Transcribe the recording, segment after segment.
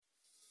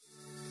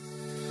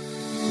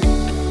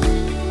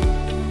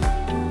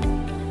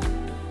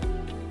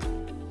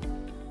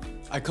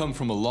I come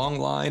from a long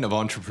line of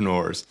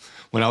entrepreneurs.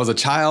 When I was a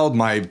child,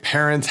 my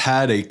parents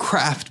had a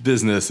craft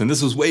business, and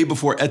this was way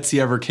before Etsy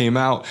ever came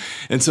out.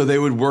 And so they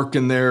would work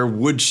in their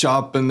wood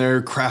shop and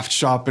their craft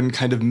shop and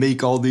kind of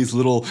make all these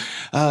little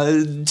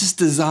just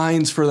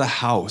designs for the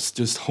house,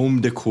 just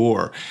home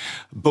decor.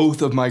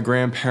 Both of my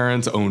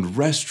grandparents owned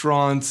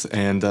restaurants,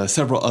 and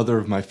several other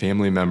of my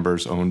family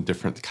members owned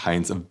different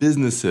kinds of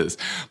businesses.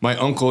 My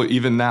uncle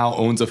even now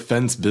owns a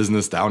fence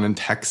business down in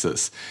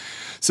Texas.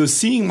 So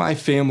seeing my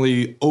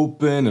family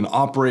open and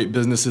operate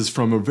businesses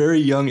from a very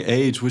young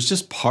age was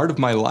just part of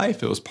my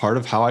life. It was part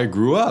of how I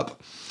grew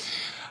up.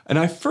 And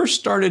I first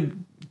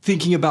started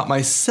thinking about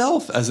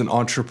myself as an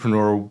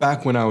entrepreneur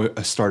back when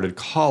I started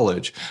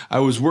college. I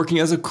was working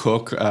as a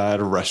cook at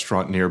a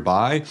restaurant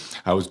nearby.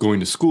 I was going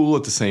to school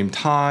at the same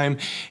time,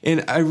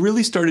 and I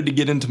really started to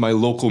get into my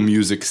local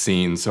music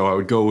scene. So I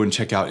would go and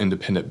check out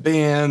independent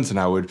bands, and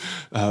I would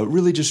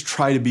really just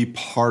try to be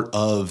part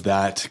of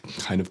that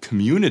kind of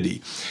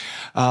community.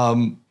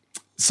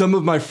 Some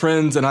of my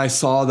friends and I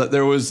saw that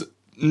there was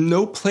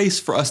no place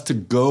for us to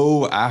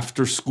go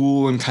after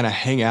school and kind of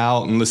hang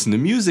out and listen to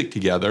music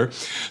together.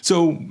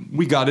 So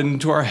we got it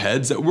into our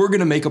heads that we're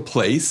going to make a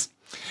place.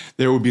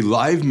 There would be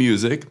live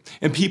music,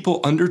 and people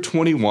under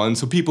 21,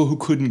 so people who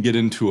couldn't get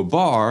into a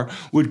bar,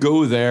 would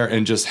go there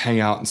and just hang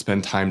out and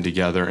spend time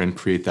together and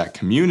create that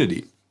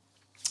community.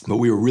 But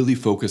we were really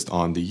focused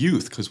on the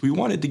youth because we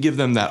wanted to give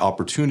them that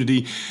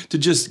opportunity to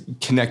just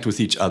connect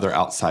with each other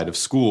outside of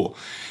school.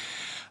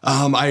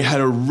 I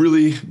had a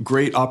really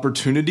great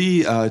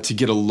opportunity to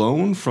get a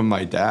loan from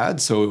my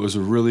dad, so it was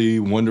a really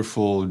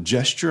wonderful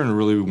gesture and a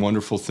really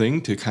wonderful thing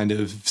to kind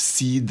of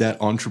seed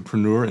that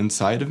entrepreneur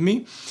inside of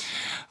me.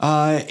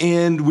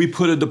 And we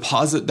put a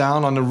deposit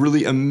down on a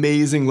really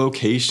amazing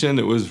location.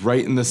 It was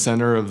right in the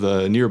center of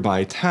the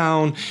nearby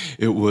town.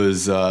 It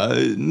was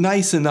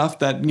nice enough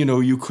that,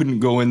 you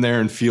couldn't go in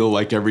there and feel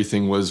like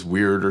everything was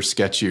weird or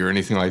sketchy or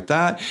anything like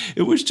that.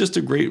 It was just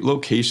a great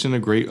location, a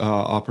great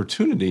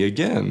opportunity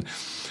again.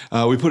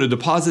 We put a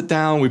deposit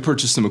down, we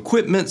purchased some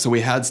equipment, so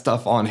we had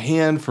stuff on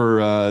hand for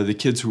the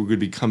kids who would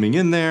be coming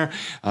in there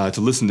to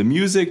listen to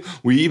music.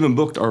 We even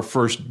booked our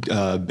first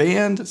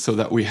band so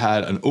that we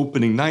had an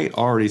opening night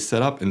already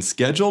set up and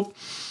scheduled.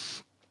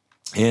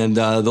 And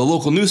the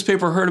local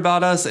newspaper heard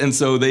about us, and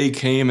so they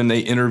came and they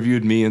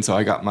interviewed me, and so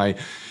I got my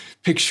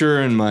picture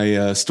and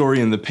my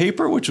story in the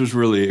paper, which was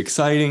really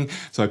exciting.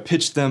 So I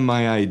pitched them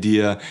my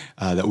idea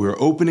that we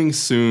were opening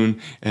soon,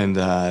 and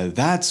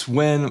that's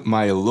when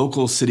my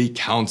local city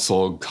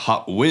council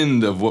caught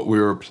wind of what we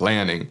were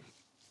planning.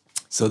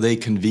 So they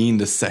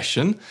convened a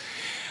session,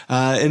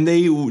 and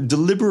they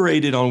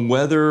deliberated on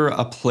whether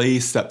a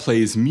place that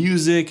plays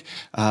music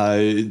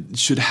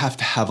should have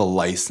to have a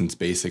license,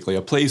 basically.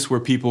 A place where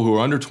people who are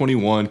under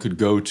 21 could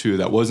go to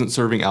that wasn't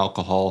serving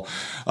alcohol,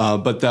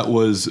 but that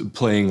was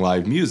playing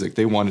live music.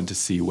 They wanted to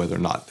see whether or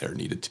not there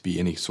needed to be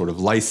any sort of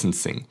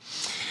licensing.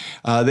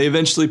 They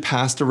eventually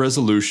passed a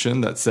resolution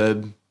that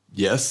said,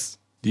 yes,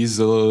 these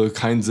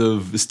kinds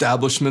of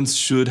establishments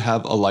should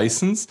have a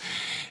license,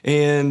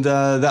 and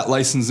that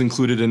license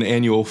included an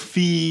annual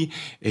fee,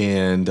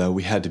 and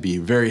we had to be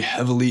very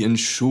heavily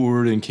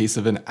insured in case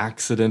of an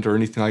accident or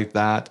anything like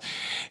that.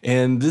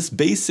 And this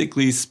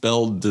basically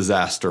spelled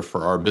disaster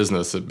for our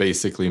business. It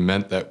basically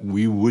meant that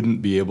we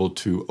wouldn't be able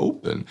to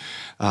open.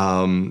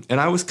 And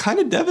I was kind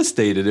of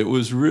devastated. It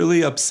was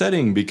really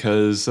upsetting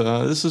because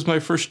this was my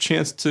first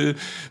chance to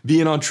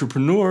be an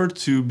entrepreneur,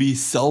 to be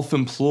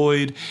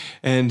self-employed,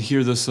 and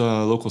here this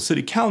local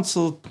city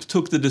council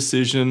took the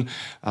decision,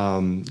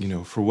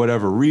 for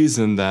whatever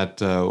reason,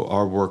 that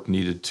our work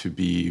needed to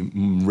be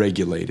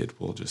regulated,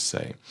 we'll just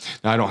say.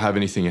 Now, I don't have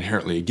anything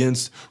inherently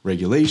against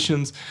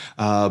regulations,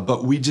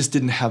 but we just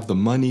didn't have the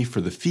money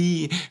for the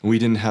fee, and we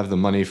didn't have the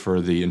money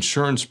for the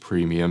insurance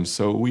premium,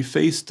 so we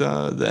faced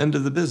the end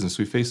of the business.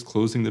 We faced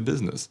closing the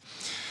business.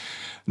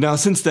 Now,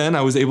 since then,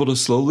 I was able to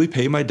slowly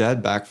pay my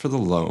dad back for the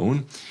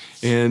loan.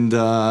 And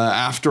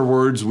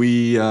afterwards,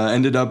 we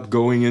ended up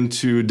going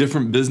into a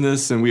different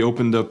business, and we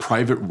opened a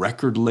private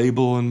record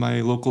label in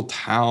my local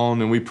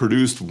town, and we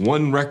produced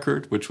one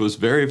record, which was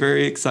very,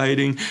 very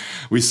exciting.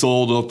 We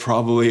sold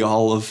probably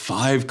all of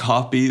 5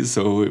 copies,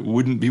 so it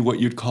wouldn't be what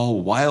you'd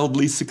call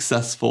wildly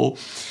successful.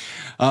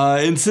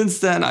 And since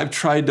then, I've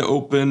tried to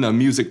open a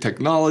music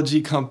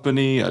technology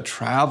company, a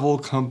travel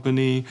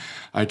company.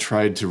 I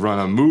tried to run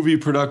a movie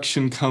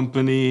production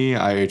company.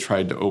 I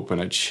tried to open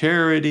a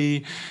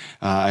charity.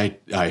 I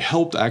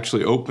helped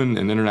actually open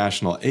an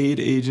international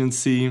aid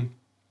agency.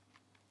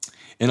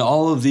 And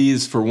all of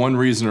these, for one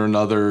reason or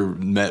another,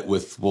 met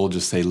with, we'll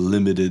just say,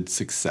 limited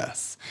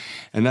success.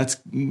 And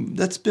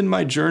that's been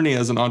my journey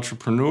as an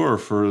entrepreneur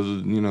for,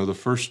 the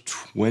first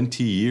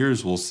 20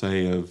 years, we'll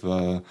say,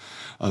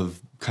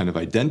 of kind of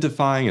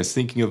identifying as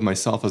thinking of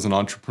myself as an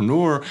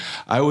entrepreneur.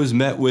 I was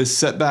met with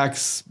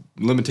setbacks,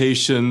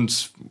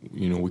 limitations,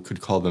 we could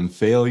call them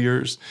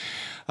failures.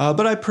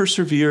 But I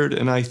persevered,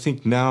 and I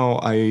think now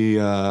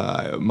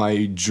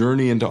my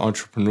journey into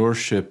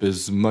entrepreneurship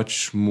is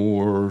much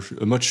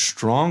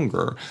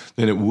stronger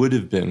than it would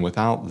have been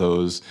without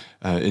those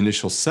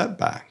initial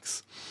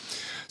setbacks.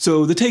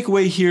 So the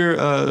takeaway here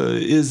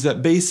is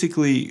that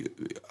basically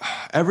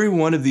every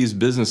one of these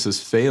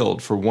businesses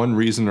failed for one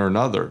reason or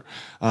another,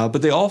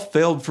 but they all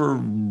failed for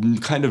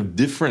kind of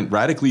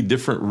radically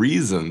different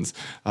reasons.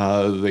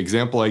 The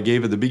example I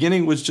gave at the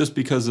beginning was just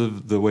because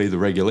of the way the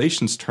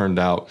regulations turned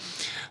out.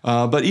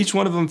 But each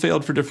one of them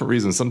failed for different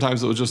reasons.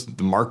 Sometimes it was just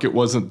the market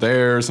wasn't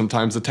there.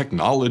 Sometimes the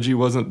technology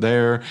wasn't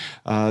there.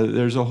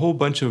 There's a whole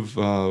bunch of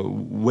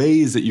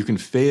ways that you can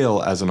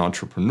fail as an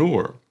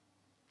entrepreneur.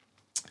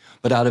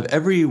 But out of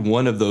every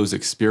one of those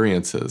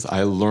experiences,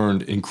 I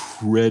learned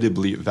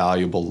incredibly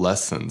valuable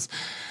lessons.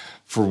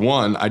 For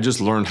one, I just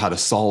learned how to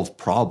solve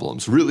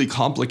problems, really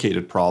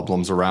complicated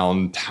problems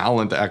around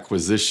talent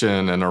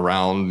acquisition and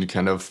around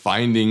kind of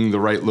finding the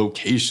right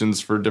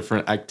locations for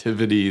different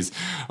activities,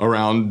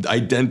 around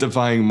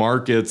identifying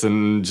markets,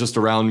 and just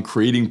around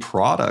creating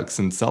products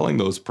and selling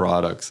those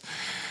products.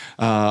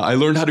 I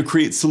learned how to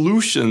create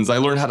solutions. I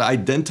learned how to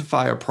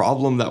identify a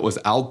problem that was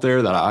out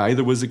there that I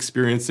either was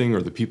experiencing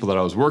or the people that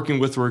I was working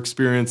with were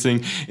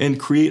experiencing, and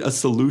create a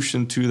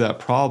solution to that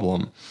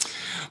problem.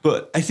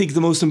 But I think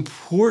the most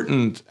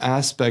important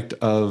aspect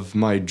of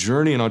my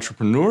journey in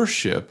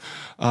entrepreneurship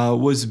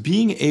was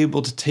being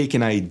able to take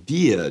an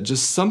idea,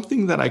 just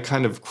something that I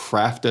kind of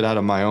crafted out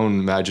of my own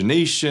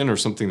imagination or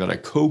something that I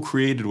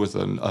co-created with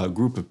a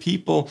group of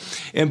people,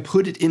 and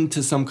put it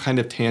into some kind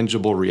of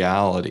tangible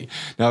reality.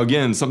 Now,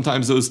 again,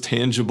 sometimes those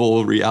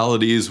tangible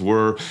realities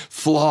were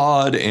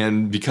flawed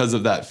and because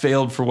of that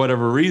failed for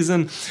whatever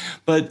reason.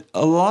 But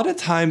a lot of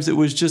times it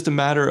was just a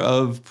matter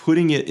of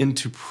putting it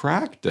into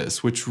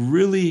practice, which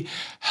really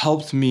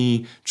helped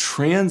me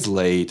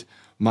translate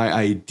my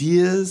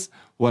ideas,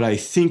 what I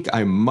think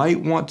I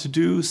might want to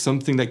do,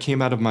 something that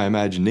came out of my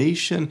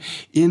imagination,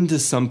 into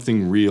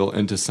something real,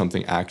 into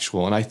something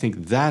actual. And I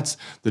think that's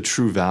the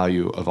true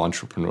value of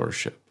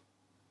entrepreneurship.